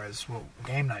 screens, whereas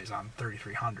game night is on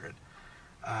 3,300.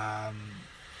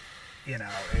 You know,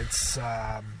 it's.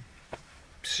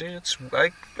 See,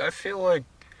 I feel like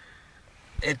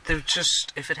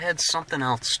if it had something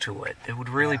else to it, it would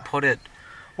really put it.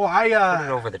 Well, put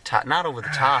it over the top, not over the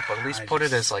top, but at least put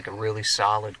it as like a really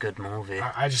solid, good movie.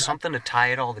 Something to tie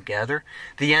it all together.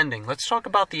 The ending. Let's talk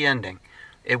about the ending.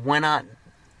 It went on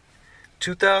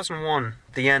 2001.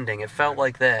 The ending. It felt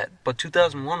like that, but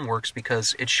 2001 works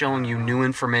because it's showing you new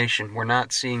information. We're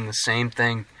not seeing the same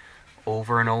thing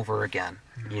over and over again.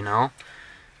 You know?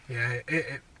 Yeah.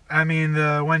 I mean,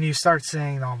 when you start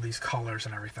seeing all these colors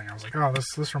and everything, I was like, oh,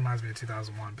 this reminds me of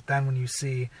 2001. But then when you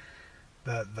see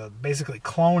the basically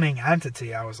cloning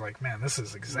entity, I was like, man, this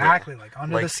is exactly like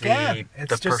Under the Skin.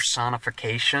 It's the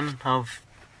personification of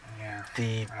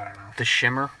the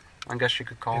shimmer, I guess you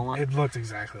could call it. It looked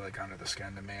exactly like Under the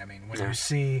Skin to me. I mean, when you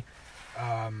see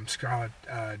Scarlett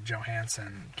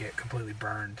Johansson get completely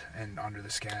burned and Under the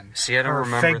Skin, see, I don't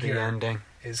remember the ending.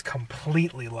 Is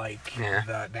completely like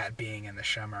that being in the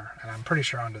shimmer, and I'm pretty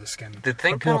sure Under the Skin. The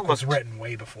book was written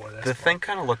way before this. The thing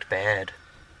kind of looked bad.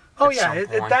 Oh yeah,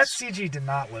 that CG did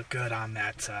not look good on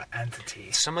that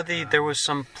entity. There was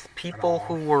some people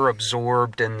who were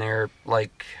absorbed in their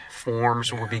like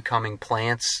forms were becoming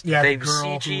plants. Yeah, they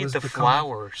CG'd the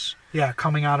flowers. Yeah,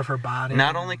 coming out of her body.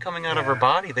 Not only coming out of her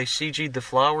body, they CG'd the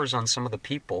flowers on some of the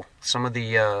people. Some of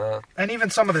the and even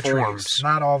some of the forms. Trees.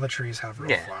 Not all the trees have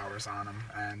real flowers on them,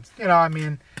 and I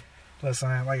mean. Listen,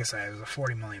 like I said, it was a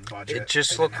 $40 million budget. It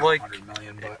just looked like, $100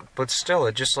 million, but still,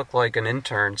 it just looked like an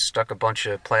intern cut up a bunch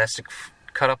of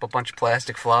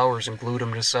plastic flowers and glued them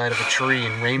to the side of a tree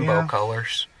in rainbow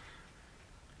colors.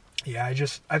 Yeah,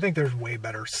 I think there's way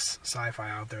better sci-fi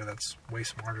out there that's way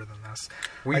smarter than this.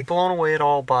 We've blown away at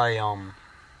all by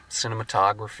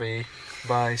cinematography,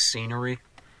 by scenery.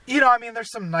 I mean,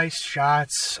 there's some nice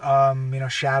shots,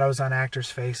 shadows on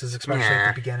actors' faces, especially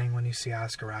at the beginning when you see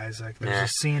Oscar Isaac. There's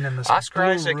a scene in this Oscar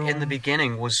Isaac in the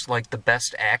beginning was like the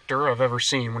best actor I've ever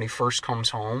seen when he first comes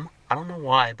home. I don't know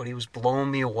why, but he was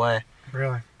blowing me away.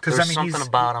 Really? Because there's something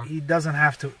about him. He doesn't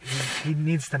have to. He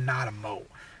needs to not emote,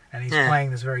 and he's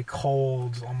playing this very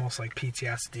cold, almost like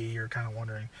PTSD. You're kind of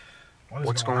wondering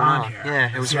what's going on here.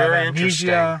 Yeah, it was very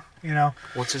amnesia, interesting.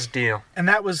 What's his deal? And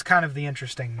that was kind of the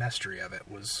interesting mystery of it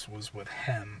was with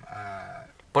him.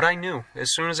 But I knew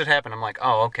as soon as it happened, I'm like,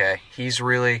 oh, okay, he's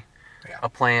really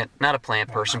not a plant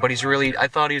person, but he's really. I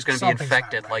thought he was going to be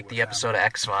infected, like the episode of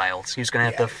X-Files. He was going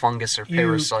to have the fungus or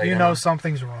parasite.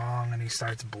 Something's wrong, and he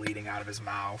starts bleeding out of his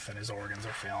mouth, and his organs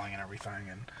are failing, and everything.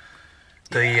 And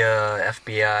the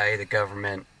FBI, the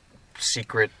government.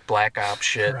 Secret black ops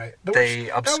shit. Right.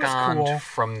 They abscond cool.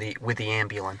 with the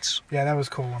ambulance. Yeah, that was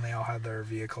cool when they all had their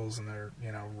vehicles and they're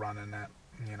running that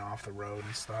off the road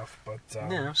and stuff. But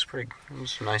yeah, it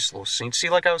was a nice little scene. See,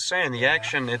 like I was saying, the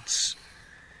action it's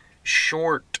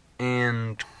short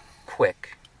and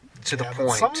quick to the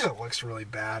point. Some of it looks really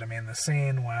bad. I mean, the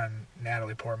scene when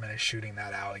Natalie Portman is shooting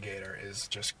that alligator is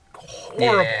just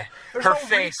horrible. Yeah. There's her no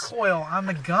face recoil on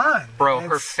the gun, bro.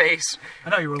 Her face. I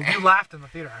know you laughed in the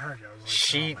theater. I heard you. I was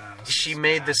like, she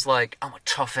made this like I'm a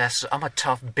tough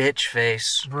bitch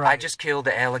face. Right. I just killed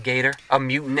an alligator, a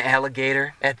mutant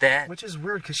alligator at that. Which is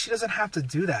weird because she doesn't have to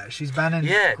do that. She's been in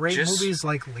great movies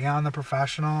like Leon the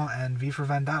Professional and V for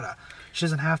Vendetta. She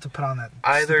doesn't have to put on that.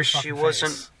 Either she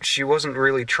wasn't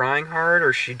really trying hard,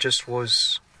 or she just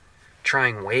was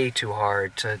trying way too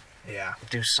hard to Yeah.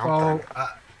 Do something. Well,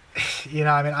 you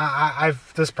know, I mean,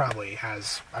 I've this probably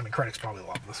has. I mean, critics probably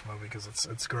love this movie because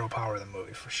it's girl power the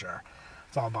movie for sure.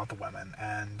 It's all about the women,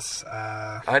 and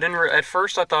I didn't. At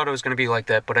first, I thought it was going to be like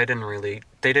that, but I didn't really.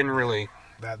 They didn't really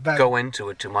go into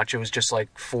it too much. It was just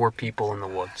like 4 people in the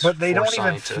woods. But they don't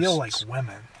scientists. even feel like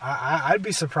women. I'd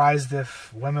be surprised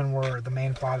if women were the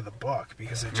main plot of the book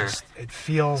because it just it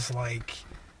feels like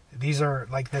these are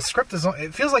like the script is.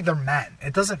 It feels like they're men.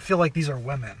 It doesn't feel like these are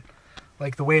women.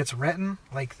 Like the way it's written,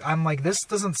 like I'm like this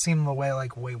doesn't seem the way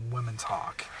women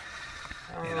talk.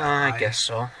 You know, I guess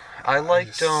so. I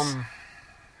liked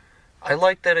I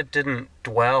liked that it didn't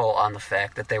dwell on the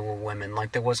fact that they were women.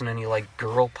 Like there wasn't any like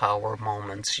girl power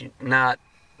moments. Not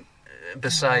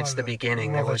besides the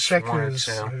beginning. Well, there was chick one or was,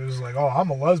 two. it was like, oh,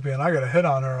 I'm a lesbian. I got to hit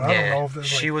on her. I don't know if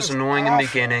she was annoying in the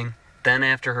beginning. Then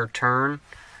after her turn.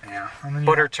 Yeah,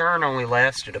 but her turn only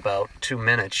lasted about 2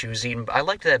 minutes. She was eating. I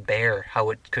liked that bear,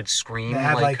 how it could scream it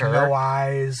had, like her. No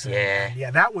eyes. Yeah,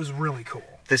 that was really cool.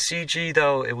 The CG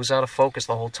though, it was out of focus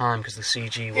the whole time because the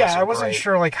CG wasn't. Yeah, I wasn't right.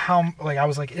 sure like how. Like I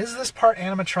was like, is this part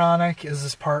animatronic? Is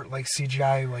this part like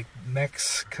CGI like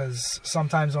mix? Because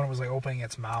sometimes when it was like opening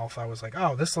its mouth, I was like,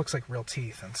 oh, this looks like real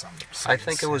teeth in some scenes, I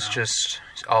think it was just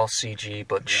all CG,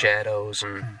 but shadows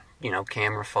and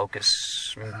camera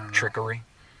focus trickery.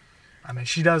 I mean,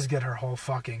 she does get her whole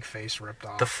fucking face ripped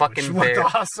off. The fucking which bear.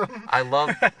 looked awesome. I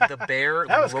love the bear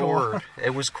That was lured. Cool.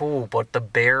 It was cool, but the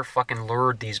bear fucking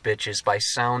lured these bitches by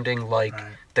sounding like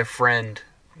their friend,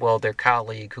 well, their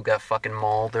colleague who got fucking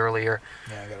mauled earlier.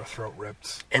 Yeah, got her throat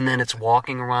ripped. And then it's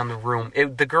walking around the room.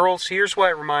 The girls, here's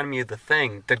why it reminded me of The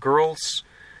Thing. The girls,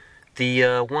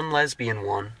 the one lesbian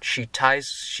one, she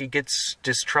gets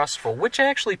distrustful, which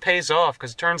actually pays off,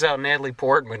 because it turns out Natalie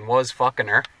Portman was fucking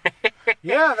her.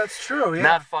 Yeah, that's true, yeah.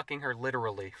 Not fucking her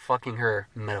literally, fucking her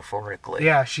metaphorically.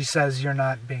 Yeah, she says, you're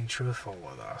not being truthful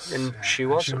with us. And she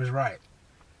wasn't. She was right.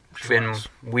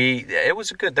 It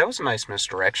was that was a nice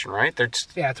misdirection, right?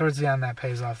 Yeah, towards the end that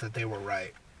pays off that they were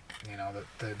right. You know,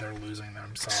 that they're losing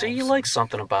themselves. See, you like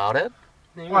something about it.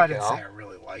 Well, I didn't say I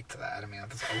really liked that. I mean,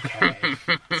 it's okay.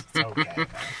 It's okay, man.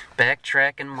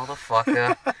 Backtracking,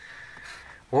 motherfucker.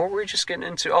 What were we just getting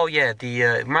into? Oh, yeah,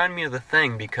 it reminded me of The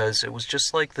Thing, because it was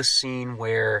just like the scene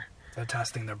where they're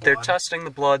testing their blood. They're testing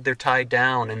the blood, they're tied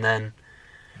down, and then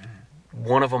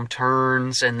one of them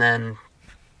turns, and then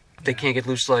they can't get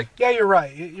loose, like... Yeah, you're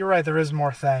right. You're right. There is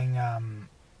more thing,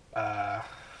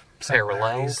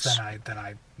 parallels than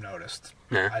I noticed.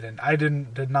 Yeah. I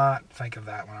did not think of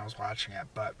that when I was watching it,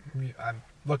 but I'm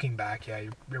looking back. Yeah,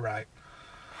 you're right.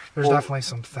 There's definitely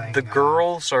something. The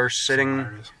girls are sitting.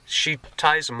 She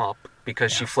ties them up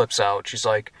because she flips out. She's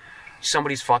like,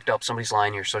 somebody's fucked up. Somebody's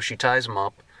lying here. So she ties them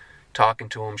up, talking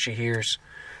to him. She hears,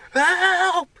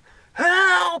 "Help!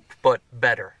 Help!" But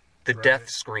better. The death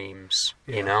screams.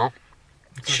 You know.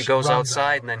 So she goes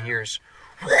outside and then hears.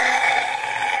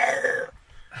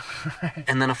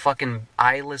 And then a fucking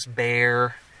eyeless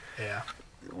bear. Yeah.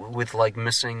 With like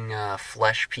missing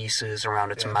flesh pieces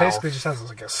around its mouth. Basically just has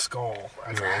like a skull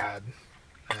as a head.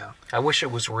 Yeah. I wish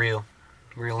it was real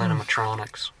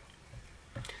animatronics.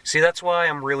 See, that's why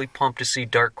I'm really pumped to see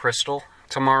Dark Crystal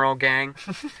tomorrow, gang.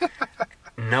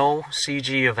 No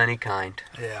CG of any kind.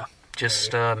 Yeah.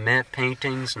 Just matte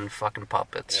paintings and fucking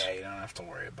puppets. Yeah, you don't have to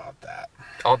worry about that.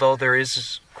 Although there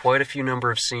is quite a few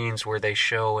number of scenes where they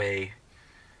show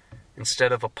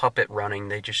instead of a puppet running,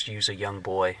 they just use a young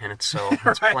boy, and it's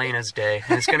plain as day.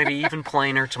 And it's going to be even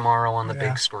plainer tomorrow on the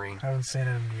big screen. I haven't seen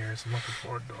it in years. I'm looking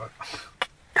forward to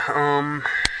it.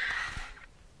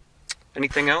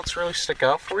 Anything else really stick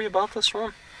out for you about this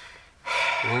one?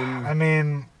 I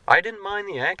mean, I didn't mind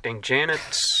the acting. Janet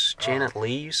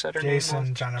Leigh, you said her name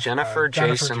was? Jennifer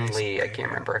Jason Leigh. I can't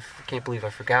remember. I can't believe I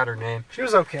forgot her name. She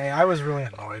was okay. I was really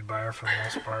annoyed by her for the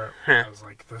most part. I was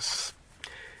like, this...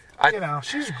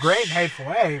 she's great in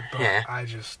Hateful Eight, but I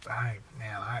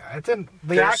didn't.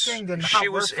 The acting did not She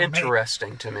work was for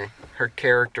interesting to me. Her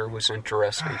character was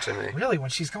interesting to me. Really,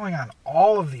 when she's going on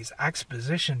all of these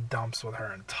exposition dumps with her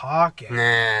and talking,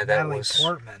 Natalie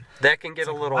Portman, that can get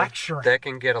a little. Lecturing. That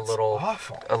can get a little.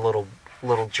 Awful. A little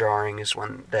jarring is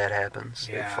when that happens.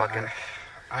 Yeah.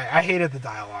 I hated the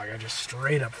dialogue. I just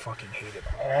straight up fucking hated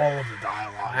all of the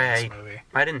dialogue in this movie.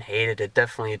 I didn't hate it. It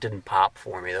didn't pop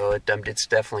for me, though. It's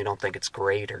definitely don't think it's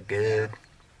great or good.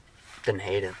 Didn't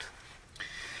hate it.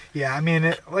 Yeah, I mean,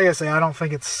 like I say, I don't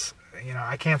think it's,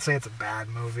 I can't say it's a bad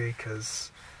movie,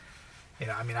 because,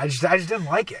 I just didn't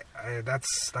like it.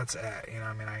 That's it.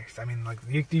 I mean, like,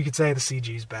 you could say the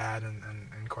CG's bad in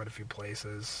quite a few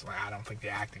places. Like, I don't think the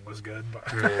acting was good, but...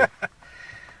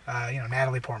 Yeah.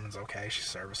 Natalie Portman's okay. She's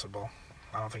serviceable.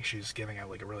 I don't think she's giving out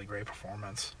like a really great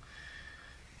performance.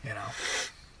 You know.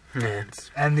 Yeah.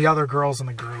 And the other girls in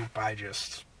the group, I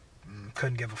just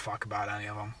couldn't give a fuck about any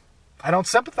of them. I don't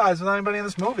sympathize with anybody in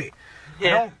this movie.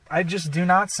 Yeah. I just do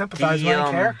not sympathize with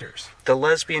any characters. The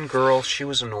lesbian girl, she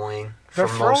was annoying for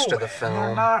most of the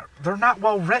film. They're not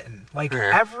well written. Like,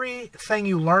 everything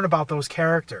you learn about those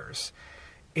characters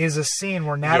is a scene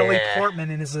where Natalie Portman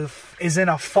is in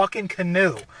a fucking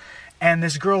canoe. And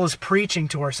this girl is preaching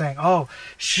to her, saying, "Oh,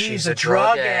 she's a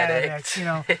drug addict. You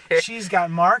know, she's got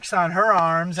marks on her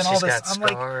arms and all this." I'm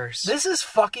scars. Like, this is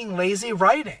fucking lazy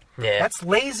writing. Yeah, that's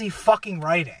lazy fucking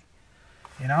writing.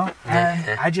 You know,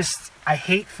 and I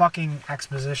hate fucking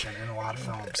exposition in a lot of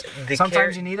films.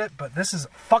 Sometimes you need it, but this is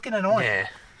fucking annoying.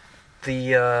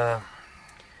 Yeah,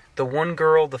 the one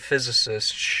girl, the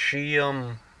physicist, she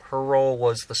her role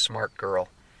was the smart girl.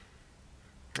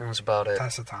 That was about it.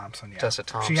 Tessa Thompson, yeah. Tessa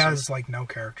Thompson. She has, like, no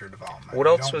character development. What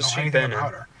else was she been in?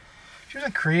 Her. She was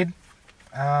in Creed.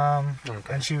 And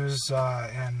she was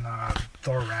in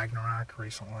Thor Ragnarok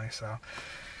recently, so...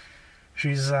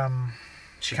 She's,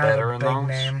 she kind better of a big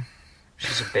name.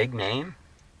 She's a big name?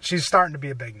 She's starting to be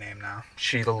a big name now.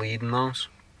 She the lead in those?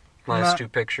 Last two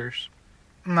pictures?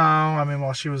 No, I mean,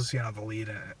 well, she was, the lead,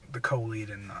 the co-lead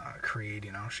in Creed,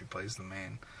 she plays the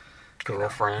main...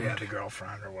 girlfriend. Yeah, the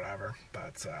girlfriend or whatever.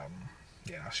 But,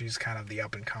 she's kind of the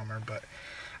up-and-comer. But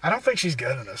I don't think she's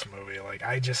good in this movie. Like,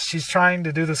 she's trying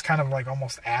to do this kind of, like,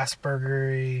 almost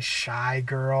Asperger-y, shy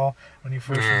girl when you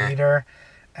first meet her.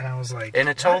 And I was like, and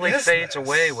it totally fades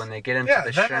away when they get into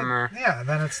the shimmer.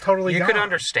 Then it's totally gone. You could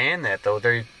understand that, though.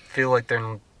 They feel like they're in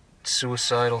a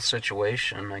suicidal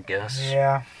situation, I guess.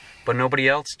 Yeah. But nobody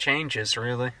else changes,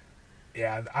 really.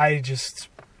 Yeah,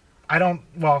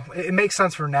 well, it makes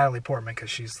sense for Natalie Portman because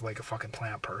she's like a fucking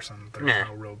plant person. There's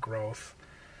no real growth.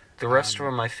 The rest of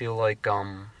them, I feel like,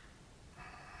 I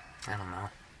don't know.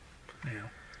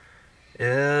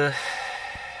 Yeah.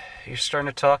 You're starting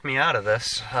to talk me out of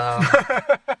this.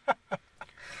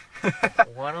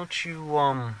 Why don't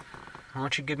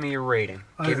you give me your rating?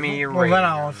 Give me your rating. Well, then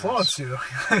I'll influence you.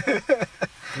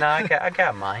 No, I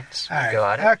got mine. So right,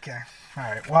 got it. Okay. All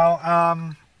right. Well,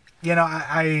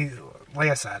 I like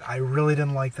I said, I really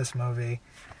didn't like this movie.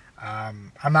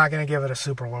 I'm not going to give it a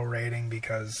super low rating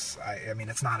because, I mean,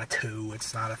 it's not a 2,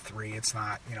 it's not a 3, it's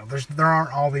not, there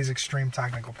aren't all these extreme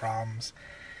technical problems.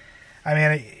 I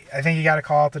mean, I think you got to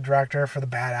call out the director for the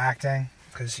bad acting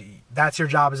because that's your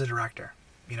job as a director.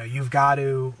 You've got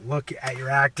to look at your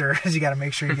actors, you got to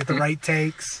make sure you get the right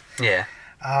takes. Yeah.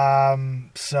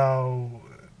 So,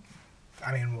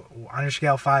 I mean, on your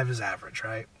scale, 5 is average,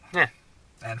 right? Yeah.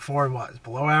 And 4 was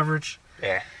below average.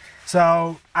 Yeah.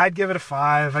 So I'd give it a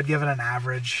 5. I'd give it an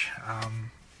average.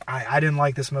 I didn't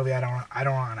like this movie. I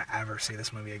don't want to ever see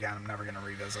this movie again. I'm never going to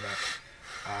revisit it.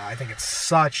 I think it's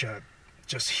such a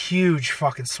just huge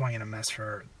fucking swing and a miss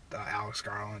for Alex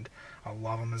Garland. I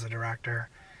love him as a director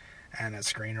and as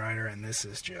screenwriter, and this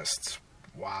is just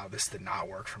wow. This did not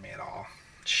work for me at all.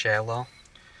 Shallow.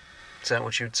 Is that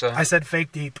what you'd say? I said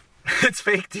fake deep. It's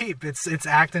fake deep. It's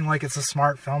acting like it's a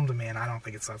smart film to me, and I don't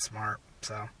think it's that smart.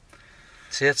 So,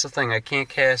 see, that's the thing. I can't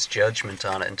cast judgment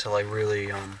on it until I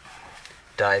really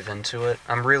dive into it.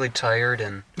 I'm really tired,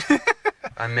 and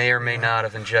I may or may not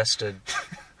have ingested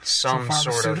some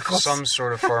sort of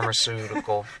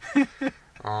pharmaceutical.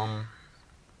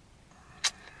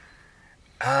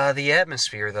 The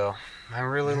atmosphere, though, I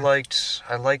really liked.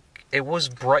 It was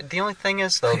bright. The only thing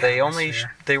is, though,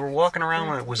 they were walking around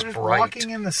when it was bright. Walking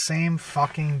in the same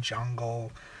fucking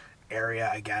jungle area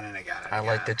again and again. I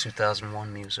like the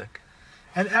 2001 music.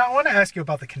 And I want to ask you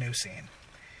about the canoe scene.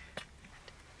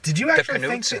 Did you actually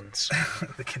think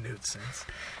the canoe scenes?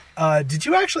 Did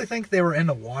you actually think they were in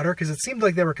the water? Because it seemed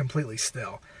like they were completely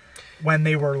still when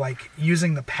they were like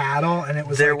using the paddle, and it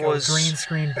was a green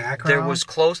screen background. There was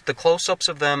the close-ups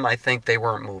of them. I think they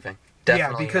weren't moving.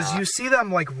 Definitely because you see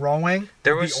them like rowing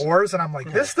the oars, and I'm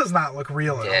like, this does not look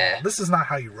real at all. This is not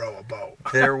how you row a boat.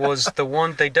 There was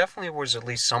they definitely was at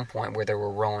least some point where they were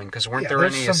rowing, because weren't there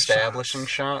any establishing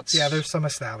shots? Yeah, there's some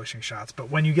establishing shots, but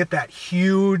when you get that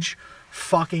huge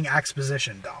fucking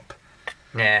exposition dump,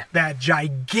 that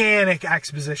gigantic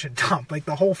exposition dump, like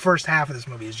the whole first half of this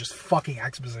movie is just fucking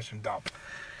exposition dump.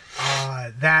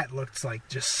 That looks like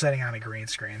just sitting on a green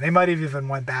screen. They might have even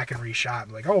went back and reshot,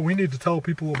 like, oh, we need to tell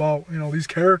people about, these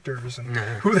characters and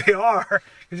who they are,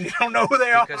 because you don't know who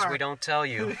they are. Because we don't tell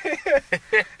you.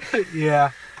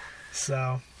 Yeah.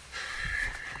 So.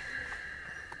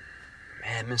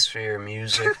 Atmosphere,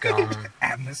 music.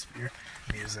 Atmosphere,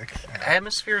 music. Yeah.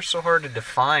 Atmosphere is so hard to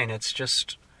define. It's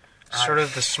just sort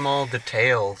of the small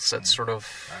details that sort of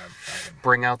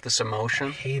bring out this emotion.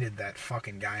 I hated that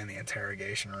fucking guy in the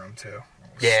interrogation room, too.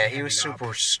 Yeah, he was standing up.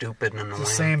 super stupid and It's annoying. the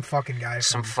same fucking guy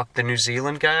from... The New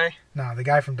Zealand guy? No, the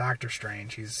guy from Doctor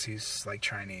Strange. He's like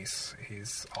Chinese.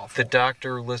 He's awful. The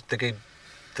doctor,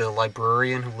 the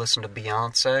librarian who listened to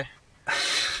Beyonce?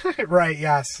 Right,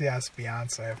 yes,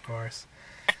 Beyonce, of course.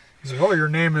 He's like, oh, your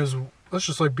name is... That's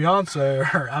just like Beyonce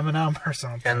or Eminem or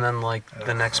something. And then, like,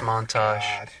 the next montage.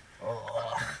 God.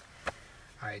 Ugh.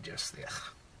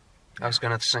 I was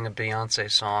going to sing a Beyonce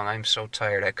song. I'm so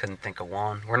tired I couldn't think of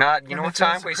one. We're not... You know what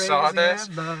time we saw this?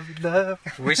 Love.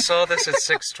 We saw this at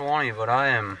 6:20, but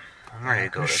I'm ready to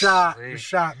go to sleep. You're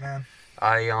shot, man.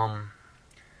 I,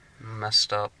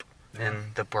 messed up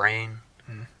in the brain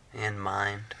and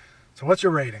mind. So what's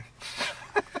your rating?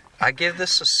 I give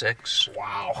this a 6.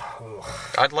 Wow.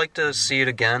 Ugh. I'd like to see it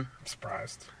again. I'm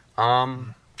surprised.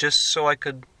 Just so I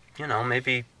could,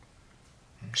 maybe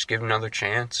just give it another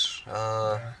chance.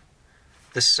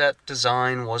 The set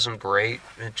design wasn't great.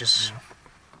 It just...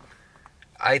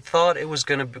 I thought it was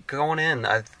going to be going in.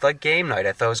 Like Game Night,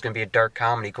 I thought it was going to be a dark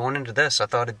comedy. Going into this, I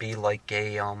thought it'd be like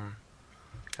a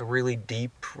really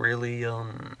deep, really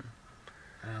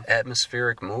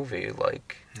atmospheric movie.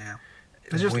 Like,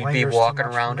 we'd be walking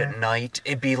around at night.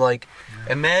 It'd be like,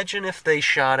 imagine if they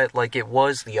shot it like it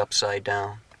was the Upside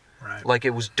Down. Right. Like it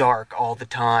was dark all the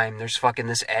time. There's fucking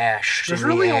this ash There's in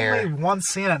the really air. only one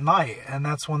scene at night, and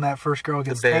that's when that first girl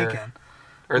gets taken.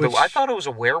 Or I thought it was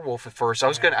a werewolf at first.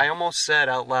 I almost said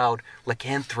out loud,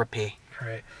 lycanthropy.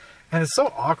 Right. And it's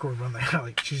so awkward when they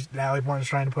Natalie Portman's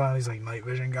trying to put on these like night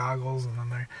vision goggles, and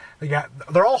then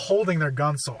they're all holding their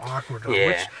guns so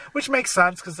awkwardly, which makes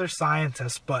sense because they're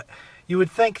scientists, but you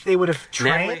would think they would have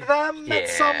trained them at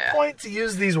some point to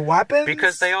use these weapons.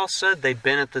 Because they all said they'd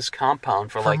been at this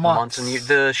compound for like months and years.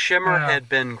 The shimmer had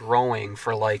been growing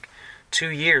for like 2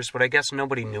 years, but I guess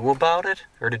nobody knew about it?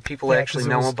 Or did people actually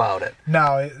know about it?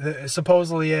 No,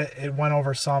 supposedly it went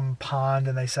over some pond,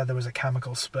 and they said there was a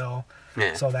chemical spill.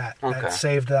 Yeah. So that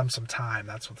saved them some time.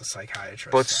 That's what the psychiatrist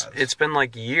says. But it's been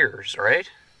like years, right?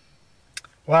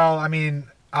 Well, I mean,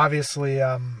 obviously...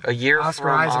 a year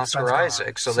from Oscar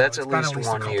Isaac, so that's at least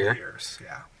 1 year. Years.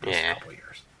 Yeah. Yeah. A couple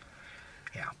years.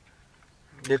 Yeah.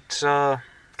 It's,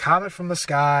 Comet from the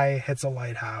sky hits a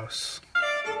lighthouse.